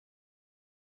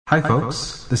Hi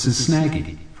folks, this is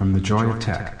Snaggy from The Joy of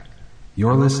Tech.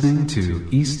 You're listening to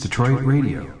East Detroit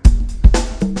Radio.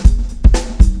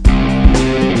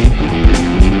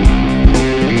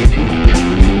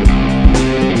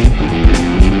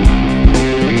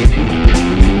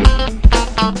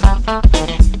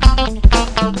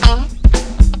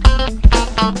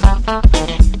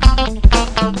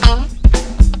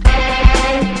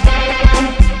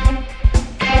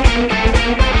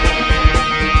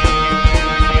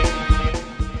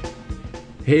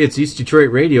 Hey, it's East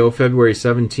Detroit Radio, February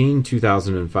 17,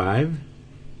 2005.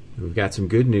 We've got some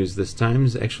good news this time.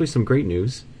 Actually, some great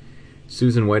news.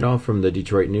 Susan Whitehall from the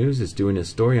Detroit News is doing a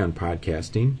story on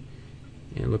podcasting.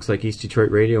 And it looks like East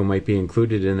Detroit Radio might be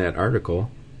included in that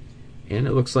article. And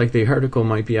it looks like the article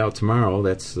might be out tomorrow.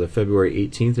 That's the February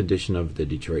 18th edition of the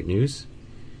Detroit News.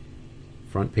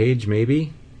 Front page,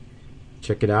 maybe.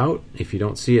 Check it out. If you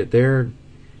don't see it there,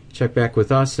 check back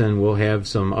with us and we'll have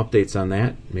some updates on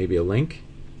that. Maybe a link.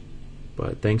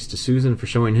 But thanks to Susan for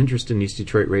showing interest in East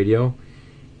Detroit Radio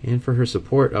and for her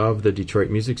support of the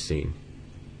Detroit music scene.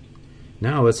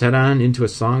 Now let's head on into a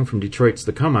song from Detroit's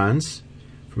The Come-Ons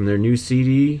from their new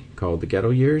CD called The Ghetto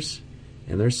Years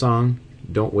and their song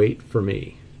Don't Wait for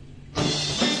Me.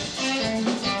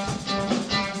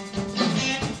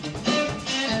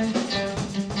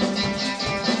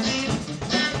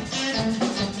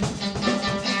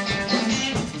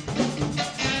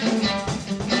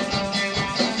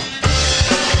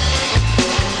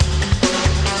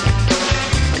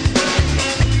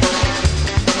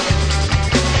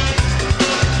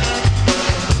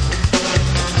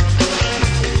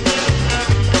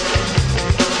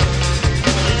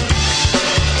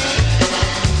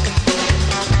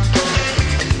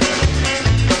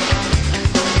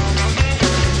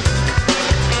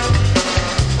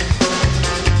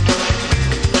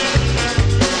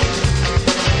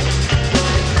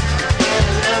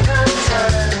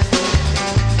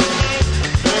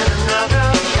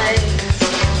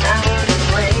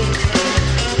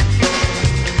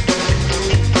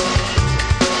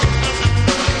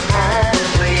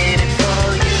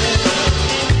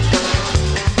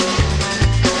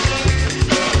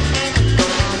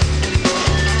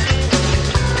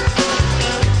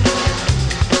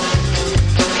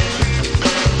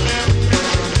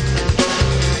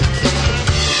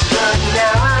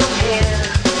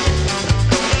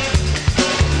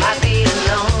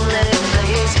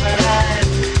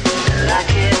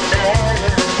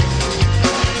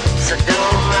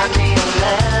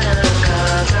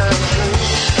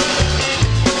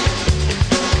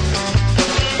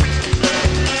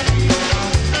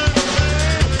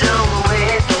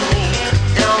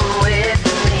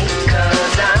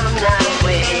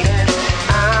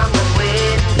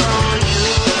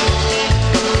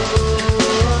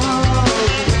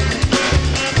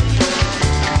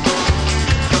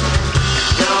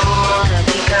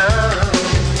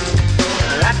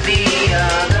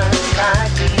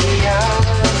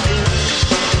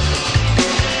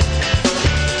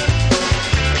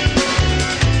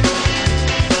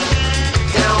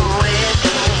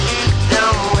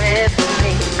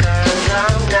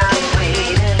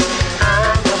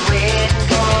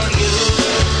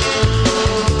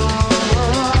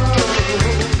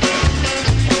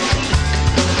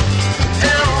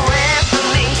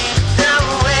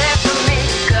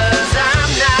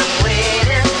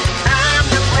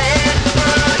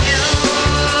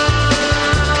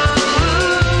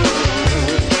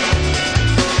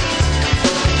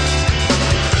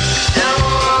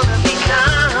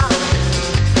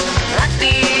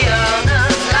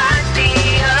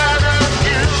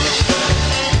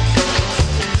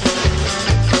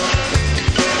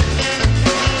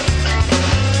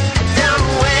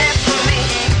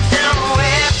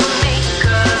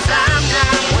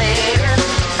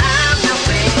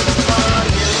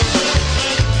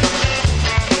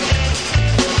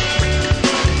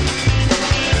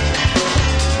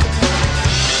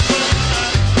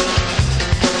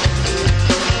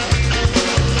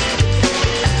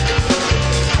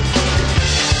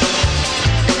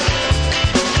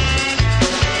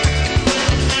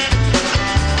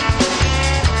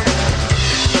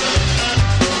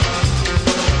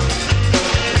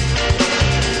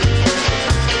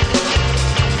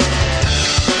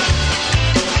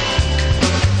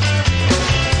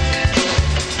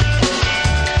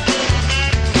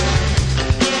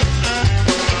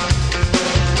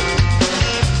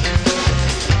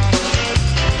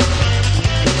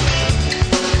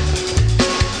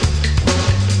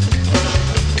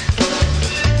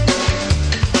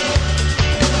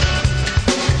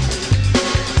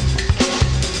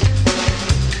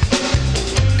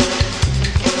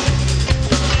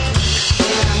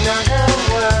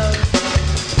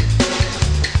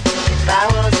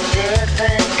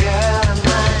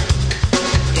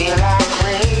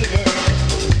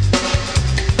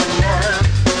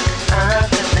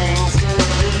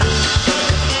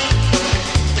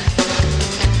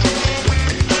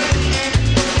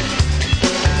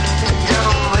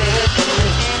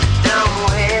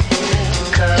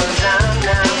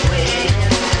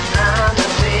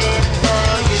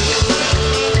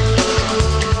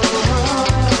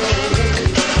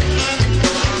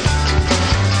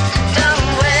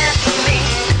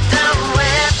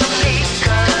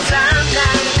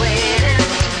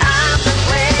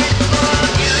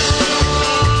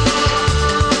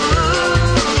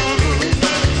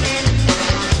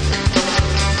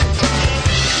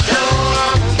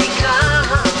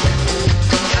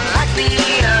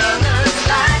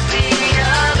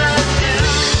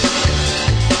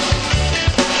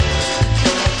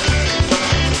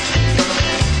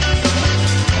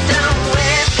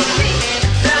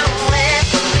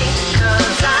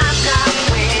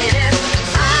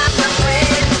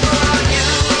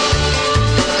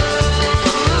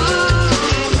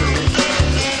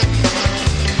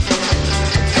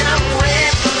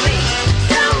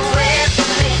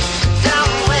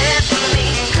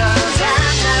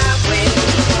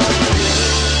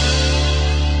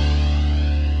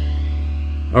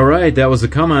 right, that was the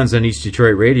Come-Ons on East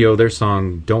Detroit Radio. Their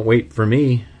song Don't Wait For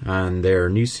Me on their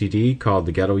new CD called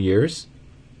The Ghetto Years.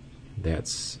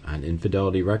 That's on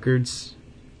Infidelity Records.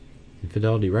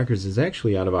 Infidelity Records is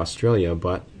actually out of Australia,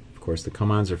 but of course the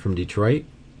Come-Ons are from Detroit.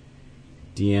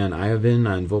 Deanne Iovine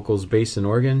on vocals, bass, and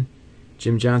organ,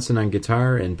 Jim Johnson on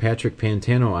guitar, and Patrick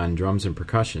Pantano on drums and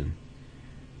percussion.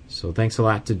 So thanks a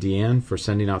lot to Deanne for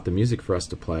sending out the music for us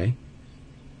to play.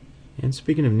 And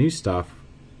speaking of new stuff,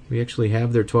 we actually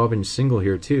have their 12-inch single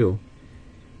here too.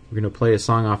 We're going to play a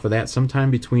song off of that sometime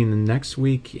between the next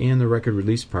week and the record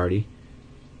release party.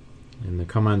 And the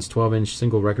Come-On's 12-inch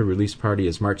single record release party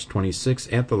is March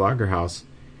 26th at the Lager House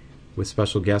with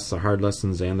special guests The Hard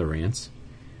Lessons and The Rants.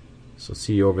 So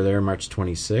see you over there March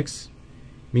 26th.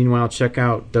 Meanwhile, check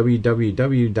out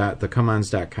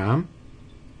www.thecomons.com.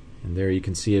 And there you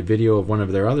can see a video of one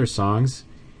of their other songs.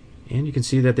 And you can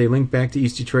see that they link back to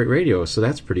East Detroit Radio, so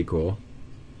that's pretty cool.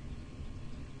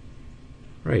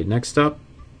 Right, next up,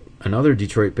 another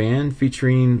Detroit band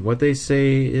featuring what they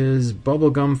say is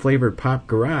bubblegum flavored pop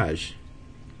garage.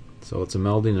 So it's a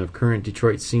melding of current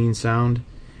Detroit scene sound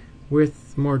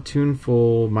with more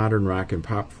tuneful modern rock and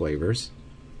pop flavors.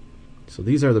 So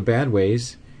these are the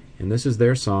Badways, and this is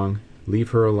their song,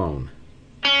 Leave Her Alone.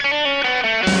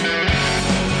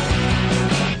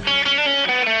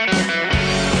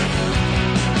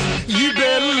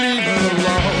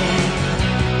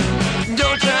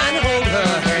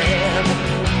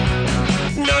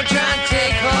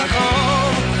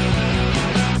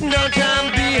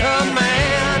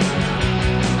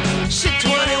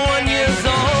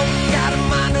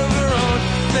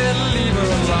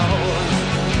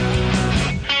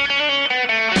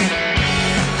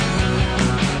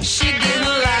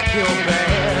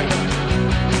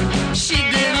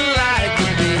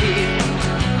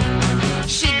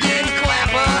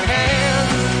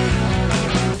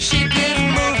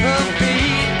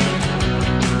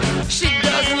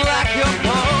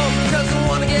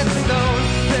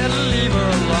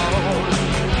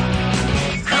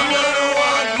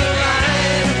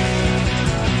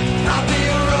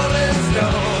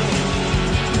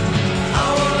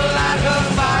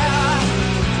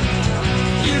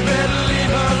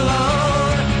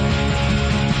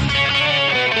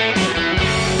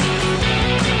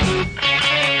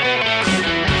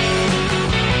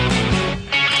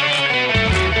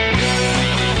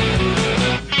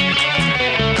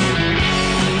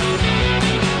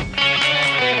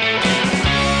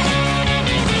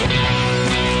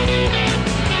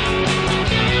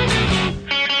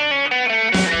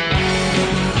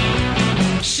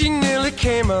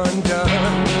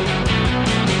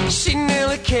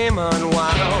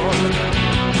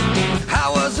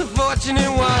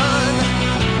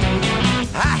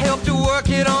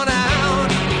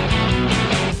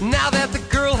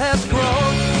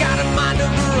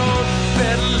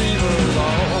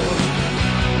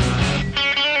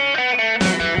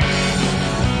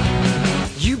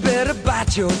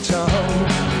 Your tongue.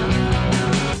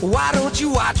 Why don't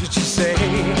you watch what you say?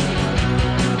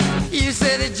 You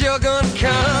said that you're gonna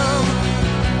come,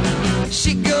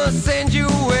 she gonna send you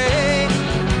away.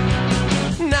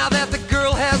 Now that the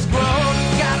girl has grown,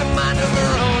 got a mind of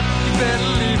her own, you better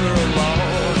leave her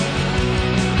alone.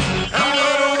 I'm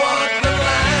gonna walk the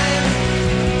line,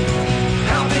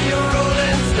 I'll be your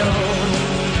rolling stone.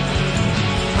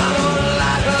 I'm gonna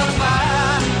light her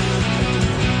fire,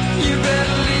 you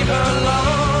better leave her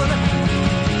alone.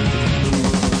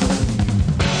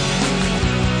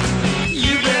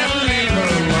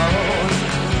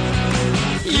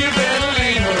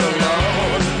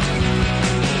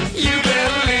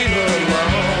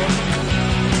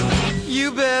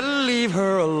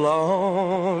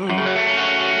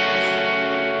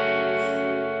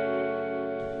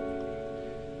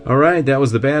 Alright, that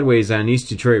was the Badways on East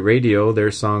Detroit Radio,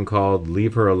 their song called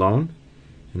Leave Her Alone.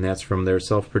 And that's from their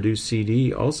self-produced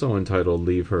CD, also entitled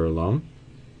Leave Her Alone.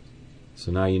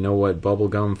 So now you know what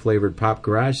bubblegum flavored pop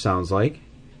garage sounds like.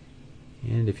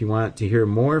 And if you want to hear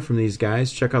more from these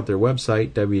guys, check out their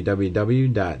website,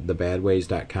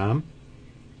 www.thebadways.com.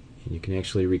 And you can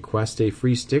actually request a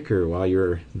free sticker while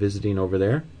you're visiting over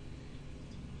there.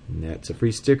 And that's a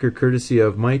free sticker courtesy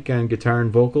of Mike on guitar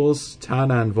and vocals, Todd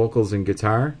on vocals and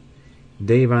guitar,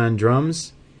 Dave on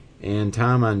drums, and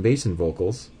Tom on bass and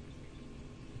vocals.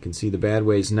 You can see the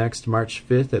Badways next March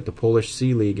 5th at the Polish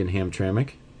Sea League in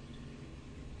Hamtramck.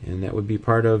 And that would be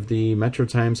part of the Metro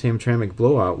Times Hamtramck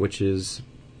Blowout, which is,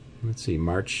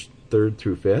 March 3rd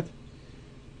through 5th.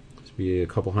 There'll be a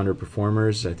couple hundred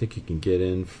performers. I think you can get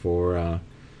in for a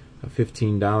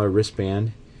 $15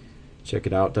 wristband. Check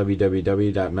it out,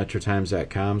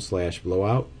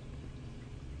 www.metrotimes.com/blowout.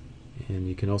 And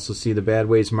you can also see the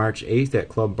Badways March 8th at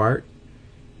Club Bart.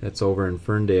 That's over in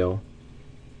Ferndale,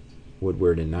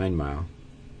 Woodward, and 9 Mile.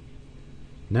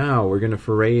 Now we're going to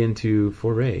foray. I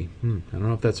don't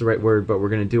know if that's the right word, but we're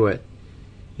going to do it,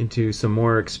 into some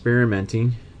more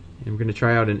experimenting. And we're going to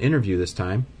try out an interview this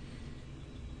time.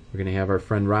 We're going to have our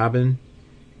friend Robin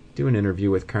do an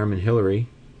interview with Carmen Hillary.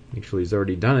 Actually, he's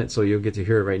already done it, so you'll get to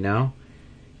hear it right now.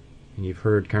 And you've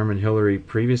heard Carmen Hillary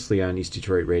previously on East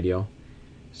Detroit Radio.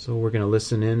 So we're going to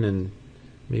listen in, and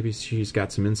maybe she's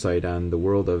got some insight on the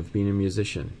world of being a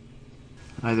musician.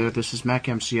 Hi there, this is Mac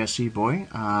MCSE Boy.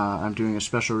 I'm doing a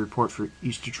special report for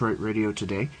East Detroit Radio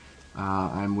today.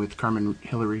 I'm with Carmen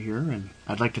Hillary here, and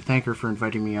I'd like to thank her for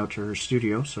inviting me out to her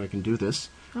studio so I can do this.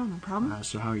 Oh, no problem.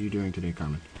 So how are you doing today,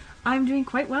 Carmen? I'm doing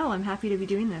quite well. I'm happy to be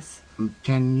doing this.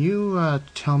 Can you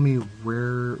tell me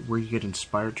where you get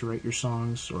inspired to write your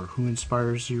songs, or who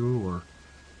inspires you, or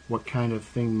what kind of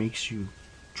thing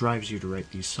drives you to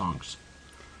write these songs?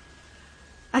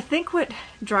 I think what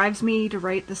drives me to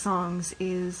write the songs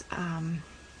is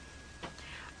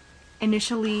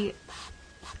initially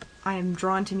I am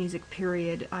drawn to music,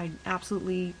 period. I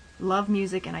absolutely love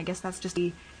music, and I guess that's just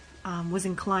was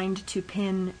inclined to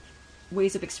pin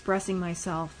ways of expressing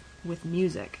myself with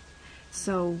music.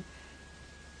 So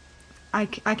I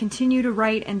continue to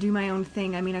write and do my own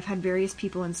thing. I mean, I've had various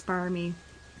people inspire me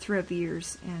throughout the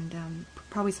years, and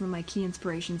probably some of my key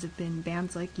inspirations have been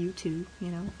bands like U2,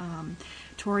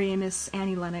 Tori Amos,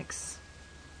 Annie Lennox,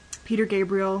 Peter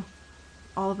Gabriel.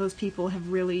 All of those people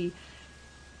have really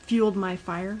fueled my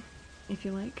fire, if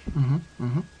you like.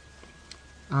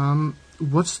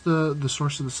 What's the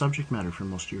source of the subject matter for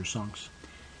most of your songs?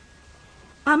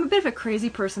 I'm a bit of a crazy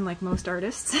person, like most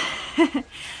artists.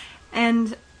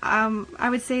 And I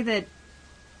would say that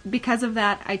because of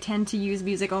that, I tend to use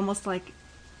music almost like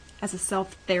as a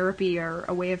self-therapy, or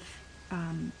a way of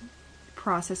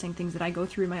processing things that I go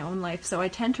through in my own life. So I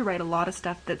tend to write a lot of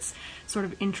stuff that's sort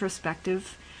of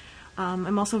introspective.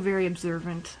 I'm also very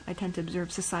observant. I tend to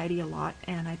observe society a lot,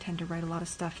 and I tend to write a lot of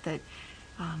stuff that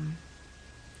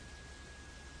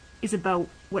is about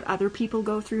what other people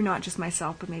go through, not just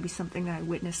myself, but maybe something that I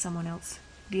witnessed someone else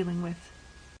dealing with.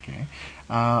 Okay.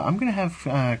 I'm going to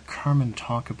have Carmen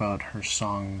talk about her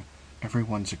song,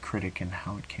 Everyone's a Critic, and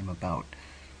how it came about.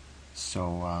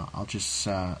 So I'll just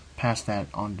pass that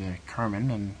on to Carmen,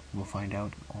 and we'll find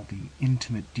out all the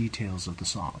intimate details of the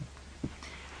song.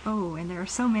 Oh, and there are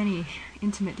so many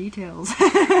intimate details.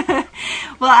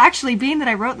 Well, actually, being that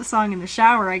I wrote the song in the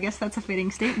shower, I guess that's a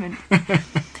fitting statement.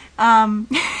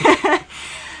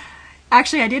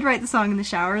 Actually, I did write the song in the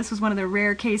shower. This was one of the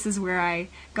rare cases where I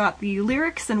got the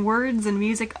lyrics and words and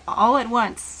music all at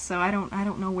once. So I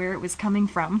don't know where it was coming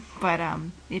from, but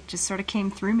it just sort of came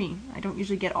through me. I don't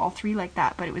usually get all three like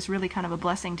that, but it was really kind of a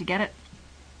blessing to get it.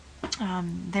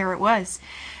 There it was.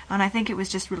 And I think it was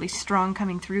just really strong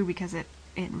coming through, because it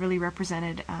really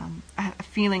represented a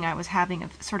feeling I was having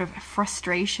of sort of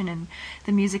frustration in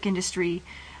the music industry.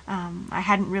 I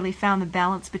hadn't really found the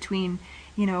balance between,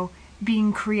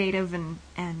 being creative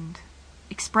and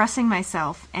expressing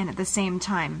myself, and at the same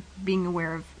time being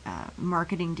aware of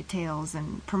marketing details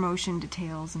and promotion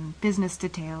details and business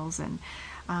details, and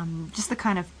just the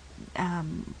kind of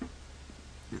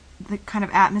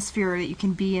atmosphere that you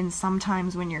can be in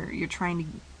sometimes when you're trying to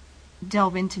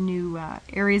delve into new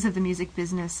areas of the music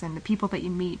business, and the people that you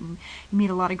meet. And you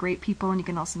meet a lot of great people, and you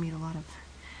can also meet a lot of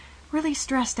really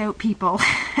stressed out people.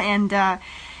 And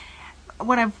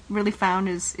what I've really found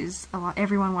is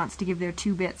everyone wants to give their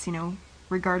 2 bits,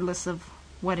 regardless of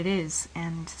what it is.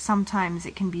 And sometimes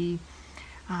it can be,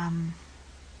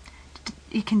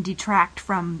 it can detract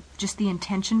from just the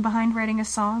intention behind writing a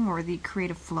song, or the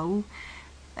creative flow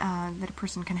that a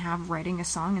person can have writing a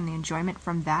song, and the enjoyment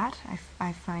from that.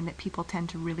 I find that people tend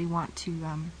to really want to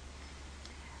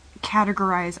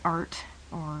categorize art,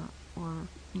 or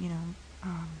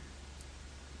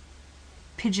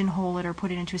pigeonhole it, or put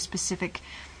it into a specific,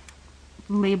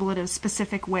 label it a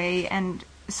specific way. And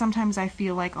sometimes I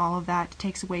feel like all of that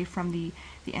takes away from the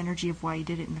energy of why you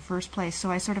did it in the first place.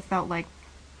 So I sort of felt like,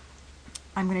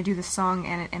 I'm going to do this song,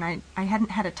 and I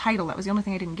hadn't had a title. That was the only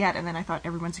thing I didn't get. And then I thought,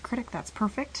 Everyone's a Critic, that's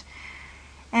perfect.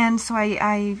 And so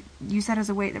I used that as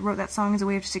a way, wrote that song as a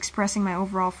way of just expressing my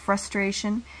overall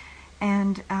frustration.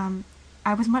 And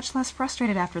I was much less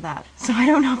frustrated after that. So I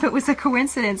don't know if it was a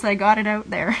coincidence I got it out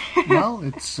there. Well,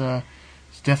 it's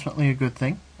definitely a good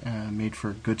thing. Made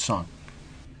for a good song.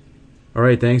 All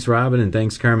right, thanks, Robin, and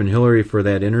thanks, Carmen Hillary, for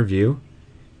that interview.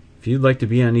 If you'd like to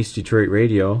be on East Detroit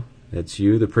Radio, that's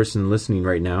you, the person listening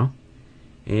right now,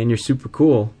 and you're super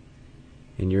cool,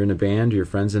 and you're in a band, your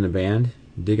friend's in a band,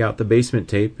 dig out the basement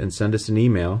tape and send us an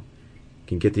email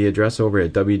can get the address over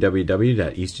at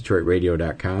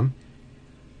www.eastdetroitradio.com.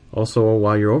 Also,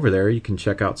 while you're over there, you can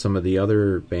check out some of the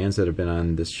other bands that have been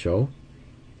on this show,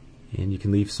 and you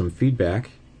can leave some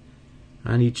feedback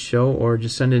on each show, or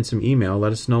just send in some email.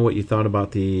 Let us know what you thought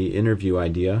about the interview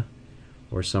idea,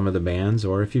 or some of the bands,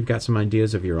 or if you've got some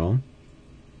ideas of your own.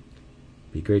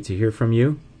 Be great to hear from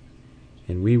you,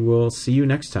 and we will see you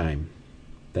next time.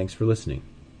 Thanks for listening.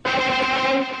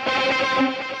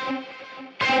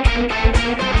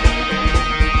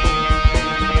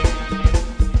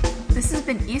 This has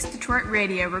been East Detroit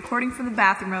Radio, recording from the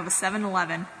bathroom of a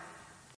 7-Eleven.